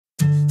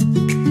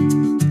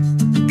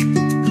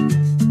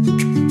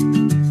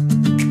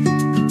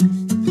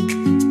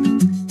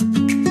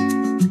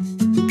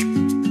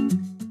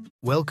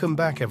Welcome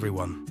back,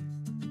 everyone.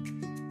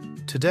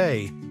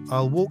 Today,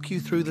 I'll walk you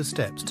through the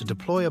steps to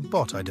deploy a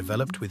bot I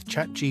developed with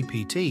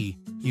ChatGPT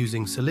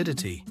using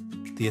Solidity,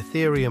 the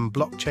Ethereum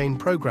blockchain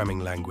programming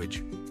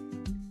language.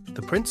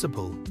 The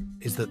principle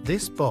is that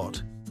this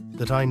bot,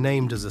 that I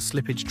named as a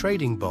slippage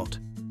trading bot,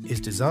 is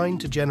designed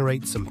to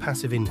generate some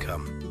passive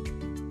income.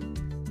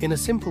 In a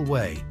simple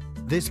way,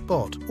 this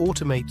bot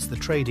automates the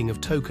trading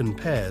of token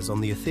pairs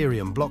on the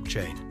Ethereum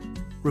blockchain,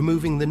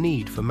 removing the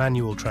need for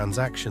manual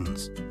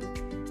transactions.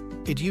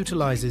 It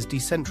utilizes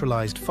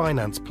decentralized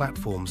finance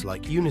platforms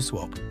like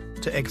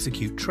Uniswap to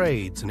execute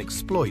trades and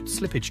exploit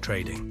slippage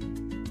trading.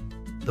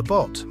 The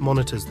bot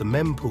monitors the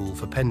mempool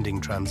for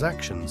pending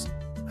transactions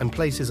and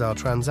places our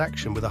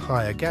transaction with a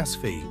higher gas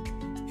fee,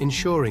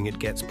 ensuring it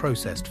gets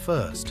processed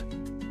first.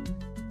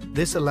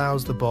 This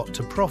allows the bot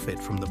to profit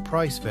from the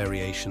price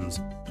variations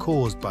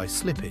caused by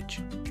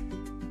slippage.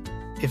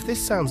 If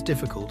this sounds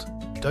difficult,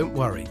 don't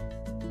worry.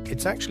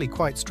 It's actually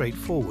quite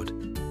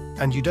straightforward,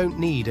 and you don't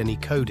need any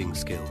coding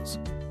skills.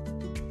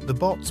 The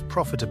bot's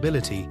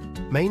profitability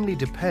mainly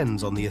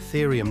depends on the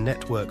Ethereum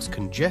network's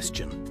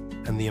congestion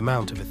and the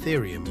amount of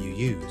Ethereum you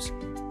use.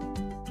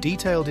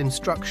 Detailed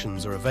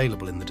instructions are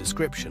available in the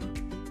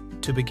description.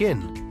 To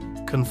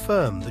begin,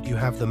 confirm that you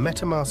have the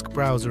MetaMask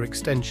browser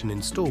extension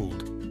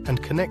installed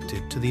and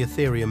connected to the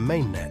Ethereum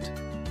mainnet.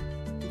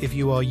 If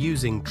you are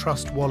using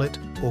Trust Wallet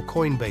or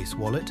Coinbase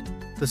Wallet,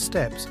 the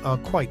steps are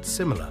quite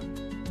similar.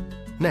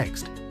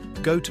 Next,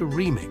 go to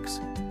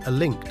Remix, a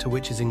link to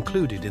which is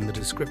included in the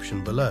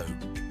description below.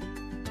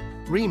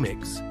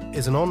 Remix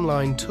is an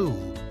online tool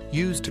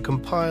used to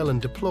compile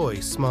and deploy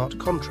smart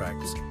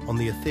contracts on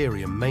the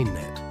Ethereum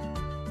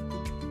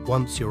mainnet.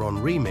 Once you're on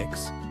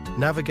Remix,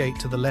 navigate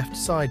to the left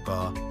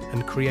sidebar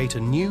and create a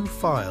new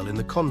file in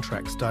the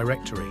contracts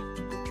directory.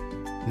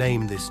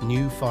 Name this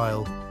new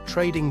file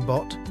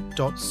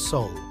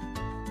tradingbot.sol.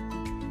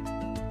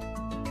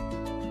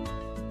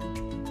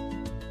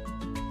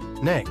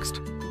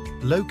 Next,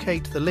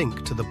 locate the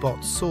link to the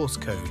bot's source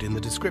code in the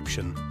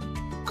description,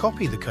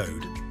 copy the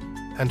code,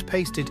 and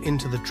paste it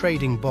into the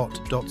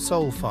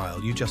tradingbot.sol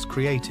file you just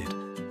created.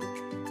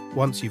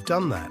 Once you've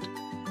done that,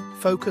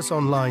 focus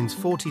on lines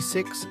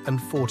 46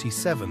 and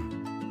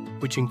 47,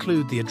 which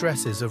include the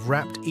addresses of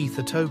wrapped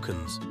Ether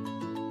tokens.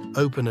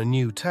 Open a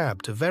new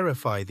tab to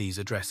verify these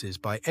addresses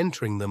by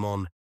entering them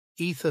on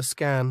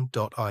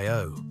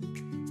etherscan.io.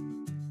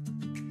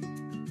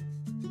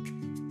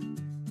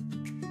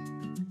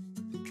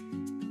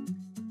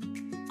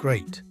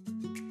 Great.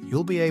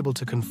 You'll be able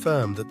to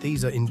confirm that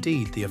these are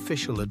indeed the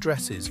official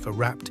addresses for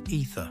wrapped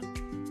Ether.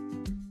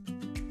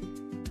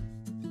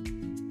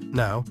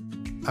 Now,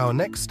 our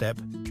next step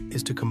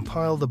is to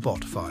compile the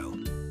bot file.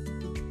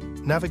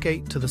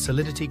 Navigate to the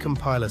Solidity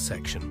Compiler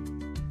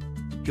section.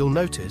 You'll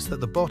notice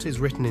that the bot is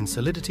written in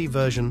Solidity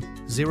version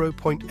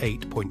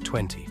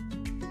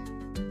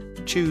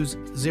 0.8.20. Choose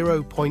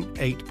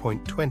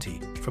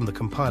 0.8.20 from the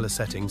compiler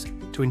settings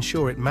to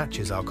ensure it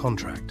matches our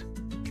contract.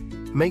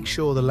 Make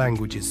sure the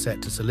language is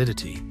set to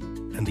Solidity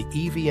and the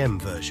EVM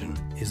version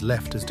is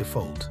left as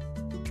default.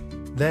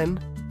 Then,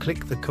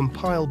 click the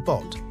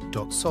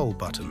compilebot.sol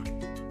button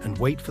and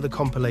wait for the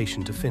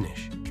compilation to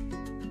finish.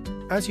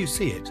 As you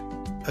see it,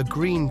 a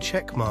green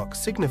check mark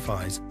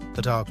signifies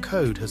that our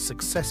code has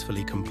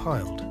successfully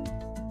compiled.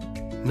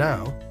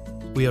 Now,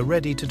 we are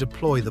ready to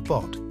deploy the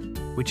bot,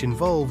 which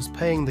involves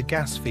paying the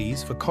gas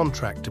fees for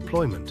contract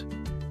deployment.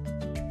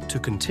 To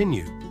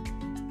continue,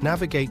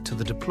 navigate to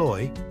the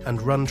Deploy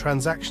and Run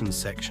Transactions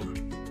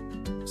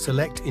section.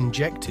 Select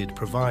Injected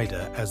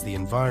Provider as the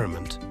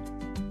environment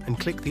and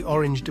click the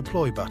orange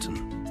Deploy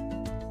button.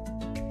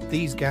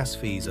 These gas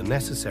fees are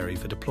necessary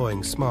for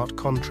deploying smart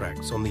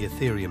contracts on the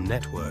Ethereum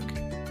network.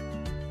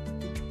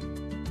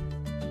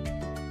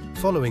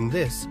 Following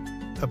this,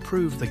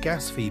 approve the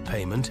gas fee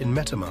payment in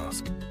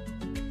MetaMask.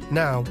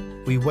 Now,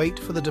 we wait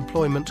for the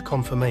deployment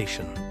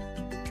confirmation.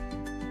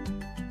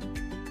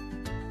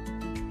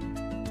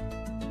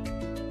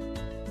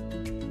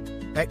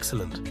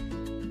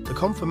 Excellent. The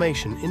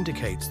confirmation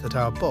indicates that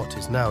our bot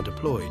is now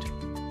deployed.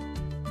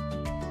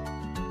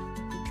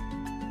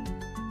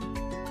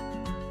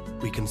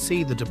 We can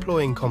see the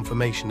deploying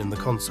confirmation in the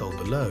console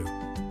below.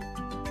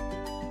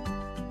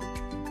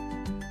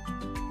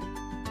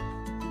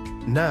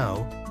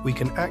 Now, we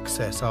can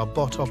access our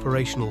bot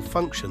operational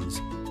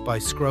functions by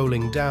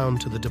scrolling down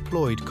to the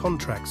Deployed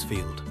Contracts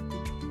field.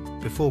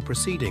 Before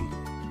proceeding,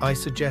 I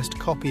suggest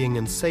copying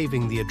and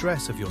saving the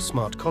address of your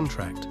smart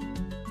contract.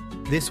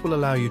 This will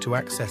allow you to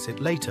access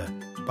it later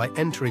by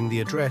entering the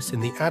address in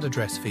the Add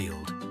Address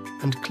field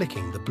and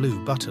clicking the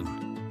blue button.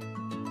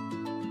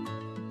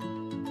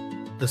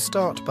 The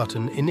Start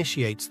button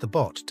initiates the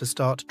bot to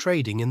start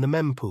trading in the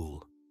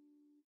mempool.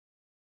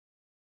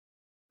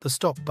 The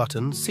Stop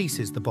button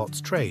ceases the bot's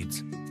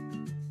trades,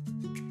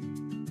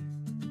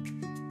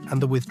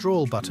 and the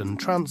Withdrawal button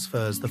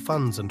transfers the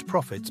funds and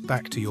profits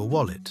back to your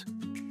wallet.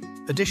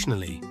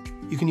 Additionally,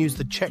 you can use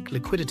the Check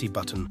Liquidity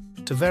button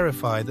to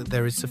verify that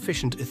there is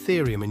sufficient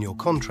Ethereum in your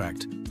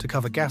contract to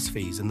cover gas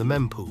fees in the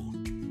mempool.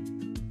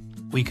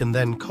 We can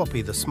then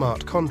copy the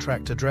smart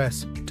contract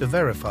address to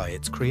verify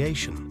its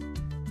creation.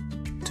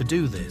 To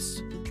do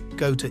this,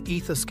 go to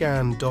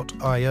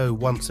etherscan.io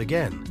once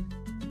again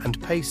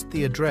and paste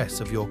the address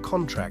of your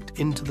contract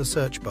into the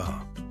search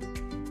bar.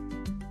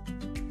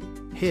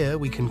 Here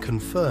we can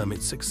confirm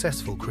its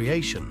successful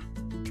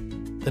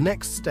creation. The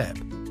next step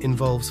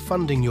involves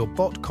funding your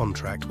bot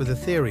contract with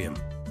Ethereum.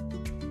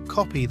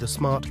 Copy the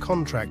smart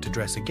contract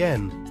address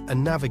again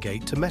and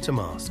navigate to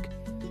MetaMask.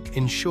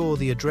 Ensure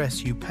the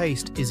address you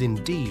paste is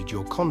indeed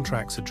your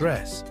contract's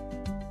address.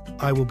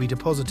 I will be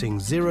depositing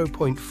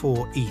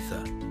 0.4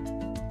 Ether.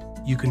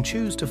 You can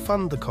choose to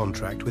fund the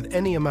contract with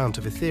any amount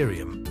of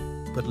Ethereum,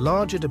 but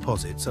larger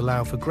deposits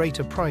allow for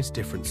greater price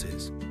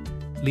differences,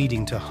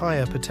 leading to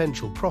higher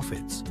potential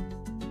profits.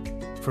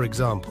 For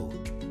example,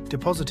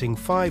 depositing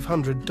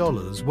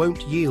 $500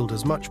 won't yield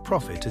as much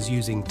profit as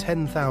using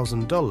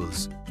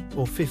 $10,000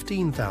 or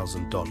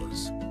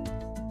 $15,000.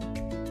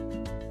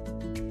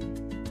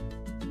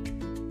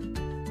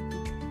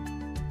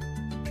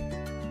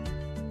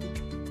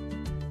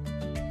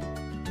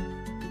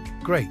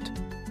 Great,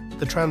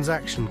 the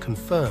transaction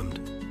confirmed,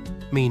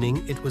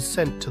 meaning it was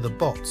sent to the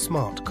bot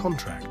smart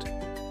contract.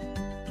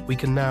 We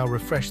can now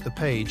refresh the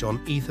page on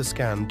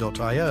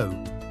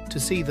etherscan.io to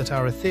see that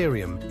our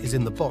Ethereum is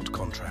in the bot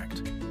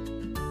contract.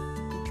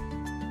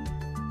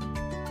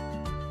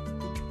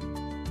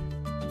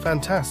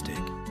 Fantastic!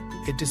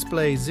 It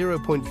displays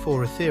 0.4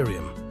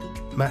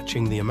 Ethereum,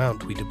 matching the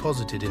amount we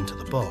deposited into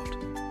the bot.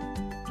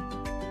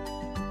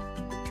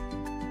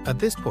 At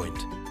this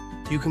point,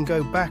 you can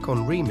go back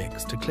on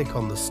Remix to click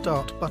on the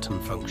Start button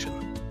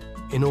function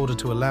in order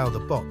to allow the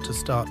bot to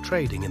start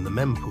trading in the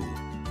mempool.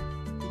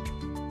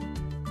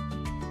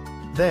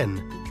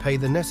 Then, pay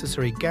the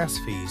necessary gas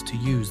fees to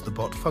use the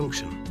bot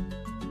function.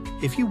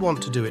 If you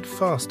want to do it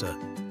faster,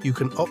 you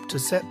can opt to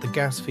set the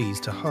gas fees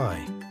to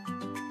high.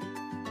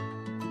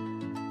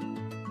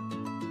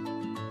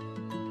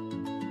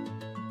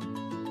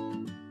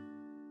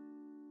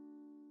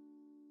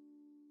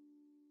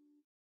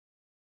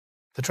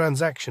 The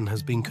transaction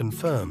has been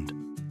confirmed,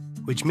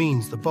 which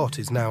means the bot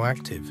is now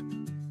active.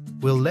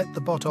 We'll let the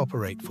bot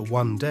operate for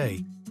 1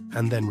 day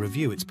and then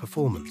review its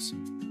performance.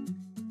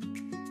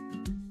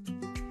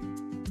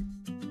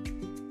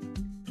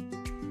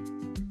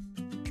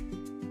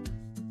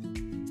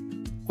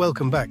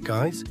 Welcome back,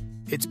 guys.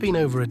 It's been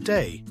over a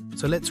day,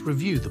 so let's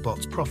review the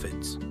bot's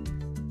profits.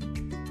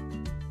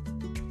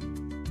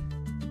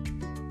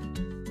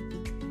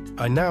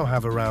 I now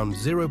have around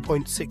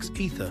 0.6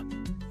 Ether,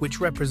 which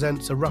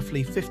represents a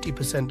roughly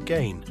 50%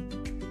 gain.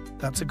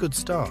 That's a good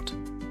start.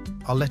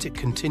 I'll let it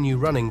continue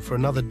running for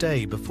another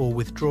day before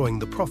withdrawing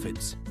the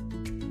profits.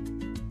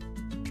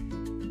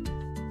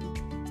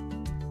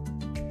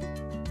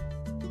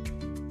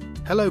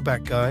 Hello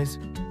back, guys.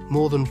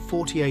 More than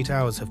 48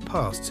 hours have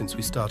passed since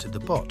we started the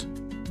bot,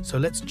 so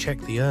let's check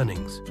the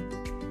earnings.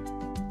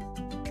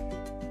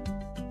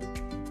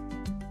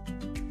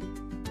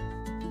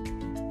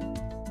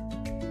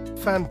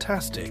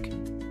 Fantastic!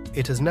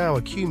 It has now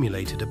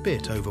accumulated a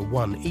bit over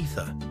 1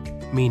 Ether,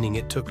 meaning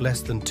it took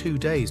less than 2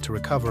 days to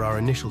recover our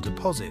initial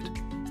deposit.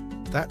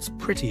 That's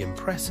pretty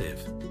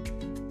impressive.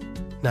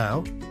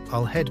 Now,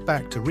 I'll head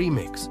back to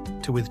Remix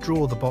to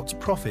withdraw the bot's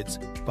profits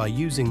by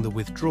using the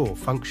withdraw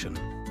function.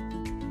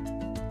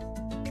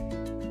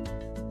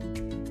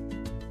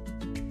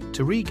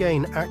 To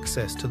regain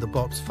access to the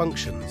bot's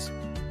functions,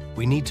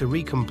 we need to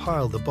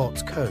recompile the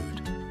bot's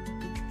code.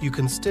 You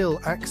can still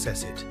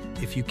access it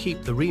if you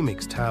keep the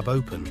Remix tab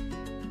open.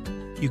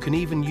 You can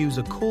even use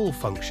a call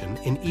function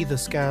in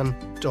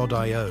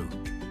etherscan.io.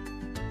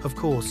 Of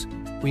course,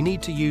 we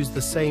need to use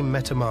the same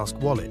MetaMask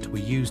wallet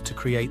we used to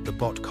create the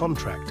bot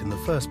contract in the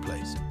first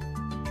place.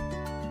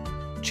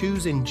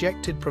 Choose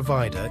Injected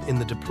Provider in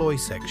the Deploy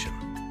section.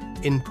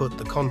 Input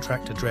the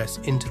contract address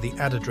into the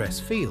Add Address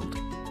field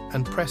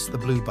and press the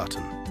blue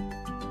button.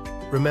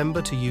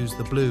 Remember to use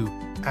the blue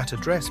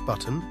 @address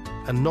button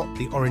and not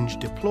the orange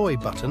deploy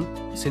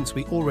button, since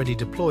we already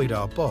deployed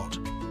our bot.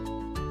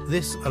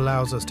 This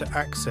allows us to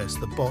access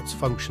the bot's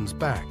functions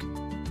back,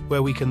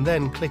 where we can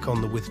then click on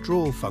the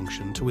withdrawal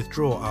function to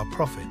withdraw our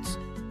profits.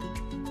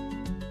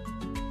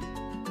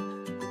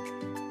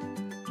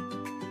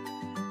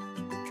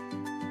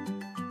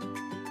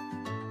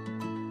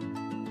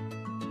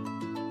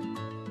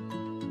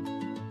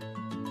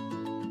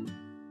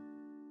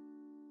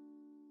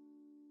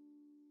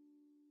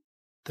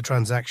 The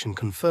transaction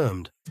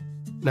confirmed.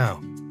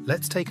 Now,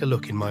 let's take a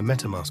look in my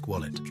MetaMask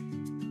wallet.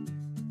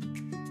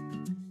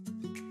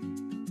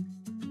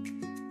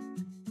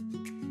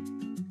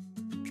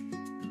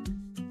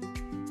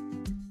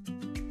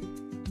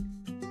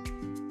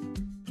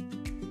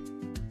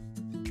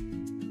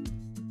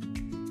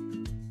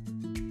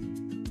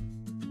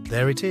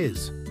 There it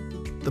is.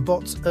 The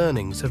bot's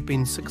earnings have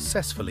been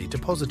successfully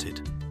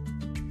deposited.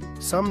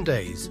 Some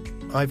days,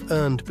 I've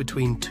earned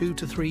between 2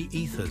 to 3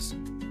 Ethers,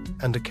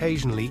 and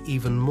occasionally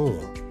even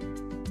more.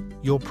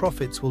 Your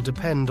profits will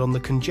depend on the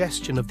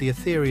congestion of the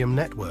Ethereum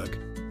network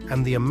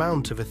and the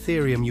amount of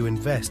Ethereum you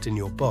invest in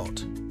your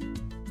bot.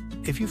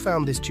 If you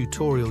found this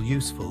tutorial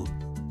useful,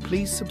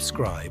 please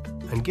subscribe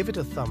and give it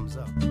a thumbs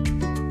up.